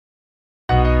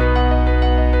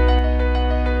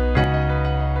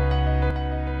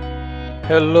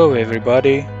Hello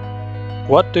everybody!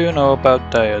 What do you know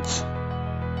about diodes?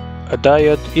 A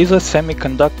diode is a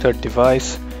semiconductor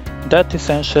device that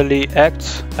essentially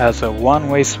acts as a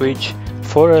one-way switch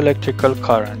for electrical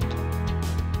current.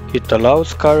 It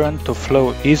allows current to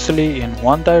flow easily in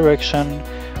one direction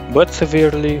but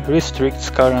severely restricts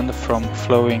current from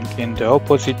flowing in the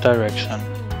opposite direction.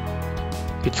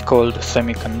 It's called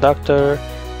semiconductor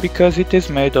because it is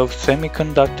made of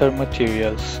semiconductor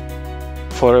materials.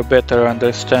 For a better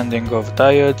understanding of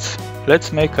diodes,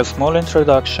 let's make a small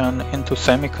introduction into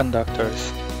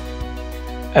semiconductors.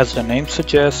 As the name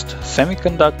suggests,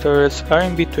 semiconductors are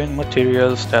in between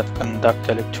materials that conduct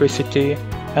electricity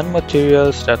and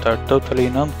materials that are totally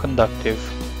non-conductive.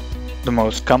 The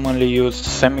most commonly used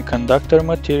semiconductor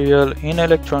material in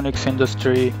electronics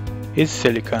industry is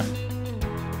silicon.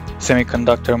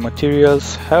 Semiconductor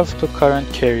materials have two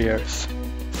current carriers,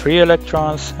 free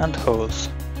electrons and holes.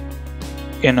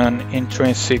 In an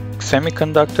intrinsic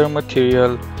semiconductor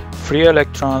material, free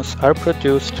electrons are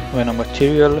produced when a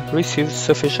material receives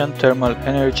sufficient thermal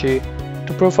energy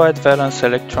to provide valence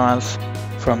electrons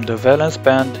from the valence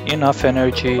band enough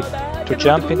energy to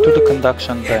jump into the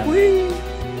conduction band.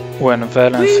 When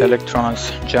valence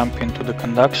electrons jump into the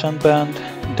conduction band,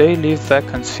 they leave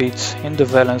vacant seats in the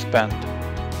valence band.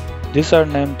 These are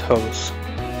named holes.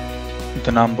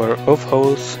 The number of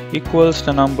holes equals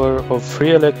the number of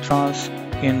free electrons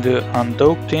in the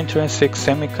undoped intrinsic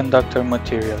semiconductor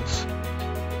materials.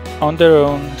 On their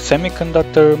own,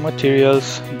 semiconductor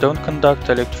materials don't conduct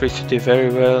electricity very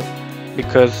well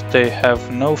because they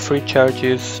have no free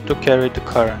charges to carry the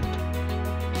current.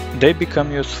 They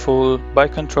become useful by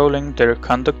controlling their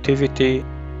conductivity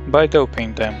by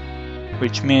doping them,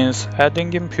 which means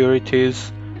adding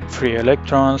impurities, free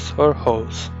electrons or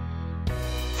holes.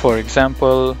 For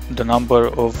example, the number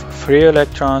of free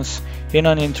electrons in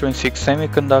an intrinsic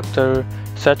semiconductor,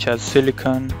 such as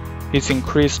silicon, is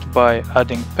increased by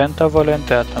adding pentavalent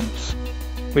atoms,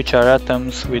 which are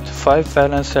atoms with 5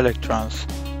 valence electrons,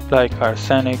 like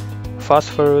arsenic,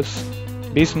 phosphorus,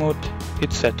 bismuth,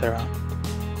 etc.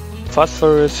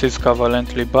 Phosphorus is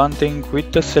covalently bonding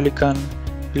with the silicon,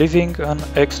 leaving an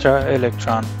extra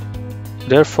electron.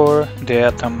 Therefore, the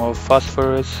atom of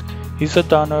phosphorus is a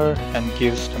donor and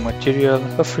gives the material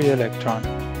a free electron,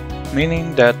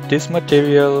 meaning that this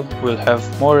material will have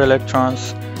more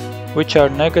electrons, which are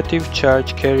negative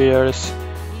charge carriers.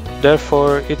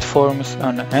 Therefore, it forms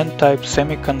an N-type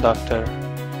semiconductor.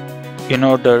 In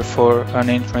order for an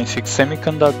intrinsic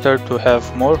semiconductor to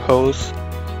have more holes,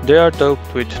 they are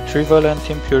doped with trivalent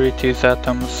impurities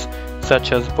atoms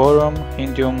such as boron,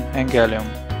 indium and gallium.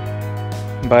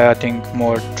 By adding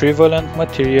more trivalent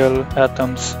material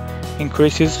atoms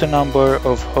increases the number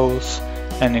of holes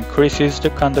and increases the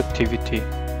conductivity.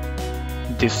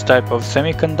 This type of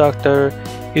semiconductor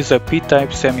is a P-type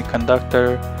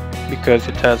semiconductor because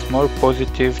it has more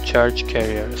positive charge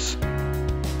carriers.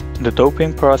 The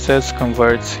doping process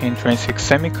converts intrinsic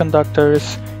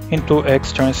semiconductors into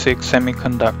extrinsic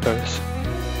semiconductors.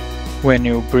 When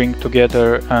you bring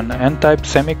together an N-type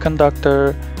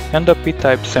semiconductor and a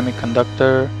P-type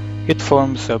semiconductor, it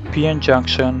forms a P-N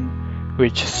junction,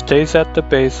 which stays at the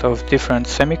base of different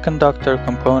semiconductor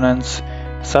components,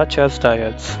 such as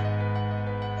diodes.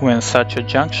 When such a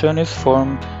junction is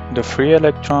formed, the free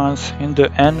electrons in the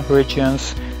N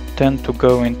regions tend to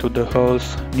go into the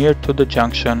holes near to the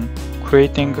junction,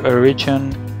 creating a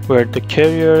region where the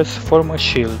carriers form a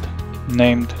shield,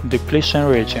 named Depletion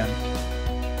region.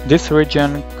 This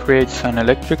region creates an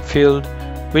electric field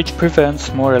which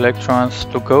prevents more electrons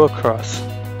to go across.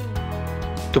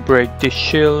 To break this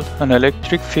shield, an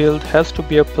electric field has to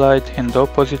be applied in the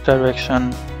opposite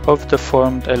direction of the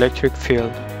formed electric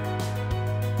field.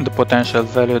 The potential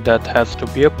value that has to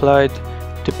be applied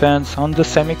depends on the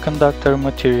semiconductor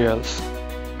materials.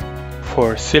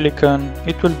 For silicon,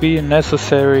 it will be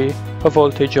necessary a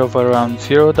voltage of around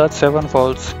 0.7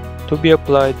 volts to be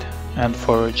applied, and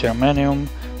for germanium,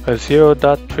 a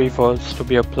 0.3 volts to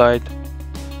be applied.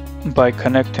 By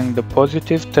connecting the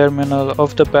positive terminal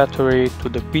of the battery to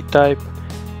the P-type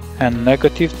and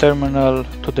negative terminal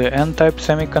to the N-type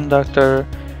semiconductor,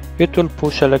 it will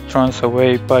push electrons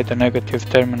away by the negative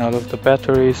terminal of the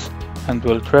batteries and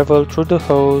will travel through the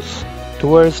holes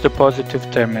towards the positive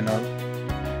terminal,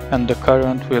 and the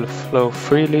current will flow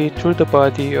freely through the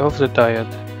body of the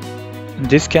diode.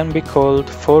 This can be called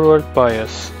forward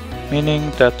bias,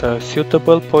 meaning that a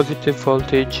suitable positive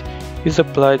voltage is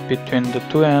applied between the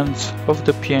two ends of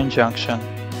the P-N junction.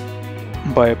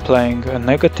 By applying a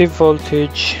negative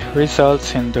voltage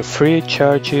results in the free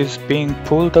charges being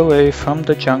pulled away from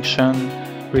the junction,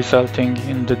 resulting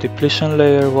in the depletion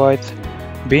layer width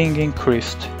being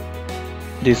increased.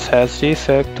 This has the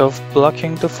effect of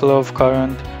blocking the flow of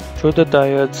current through the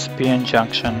diode's P-N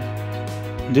junction.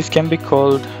 This can be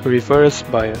called reverse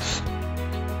bias.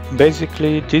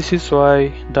 Basically, this is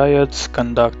why diodes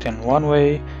conduct in one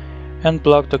way and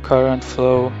block the current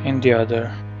flow in the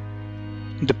other.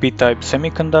 The P-type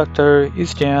semiconductor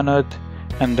is the anode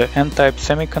and the N-type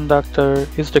semiconductor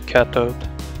is the cathode.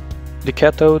 The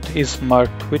cathode is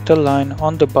marked with a line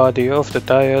on the body of the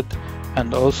diode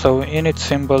and also in its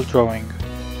symbol drawing.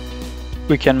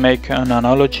 We can make an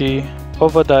analogy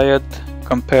of a diode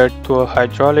compared to a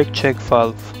hydraulic check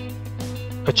valve.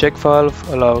 A check valve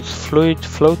allows fluid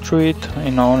flow through it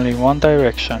in only one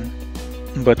direction,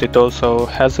 but it also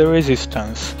has a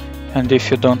resistance, and if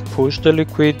you don't push the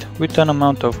liquid with an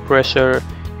amount of pressure,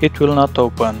 it will not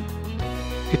open.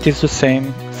 It is the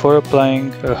same for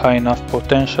applying a high enough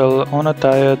potential on a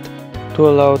diode to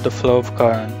allow the flow of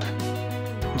current.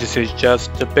 This is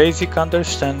just the basic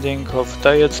understanding of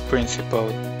diode's principle.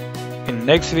 In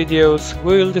next videos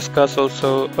we will discuss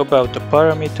also about the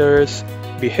parameters,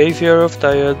 behavior of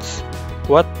diodes,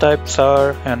 what types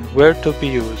are and where to be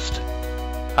used.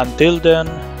 Until then,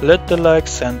 let the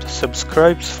likes and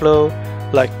subscribes flow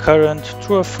like current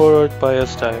through a forward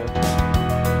bias diode.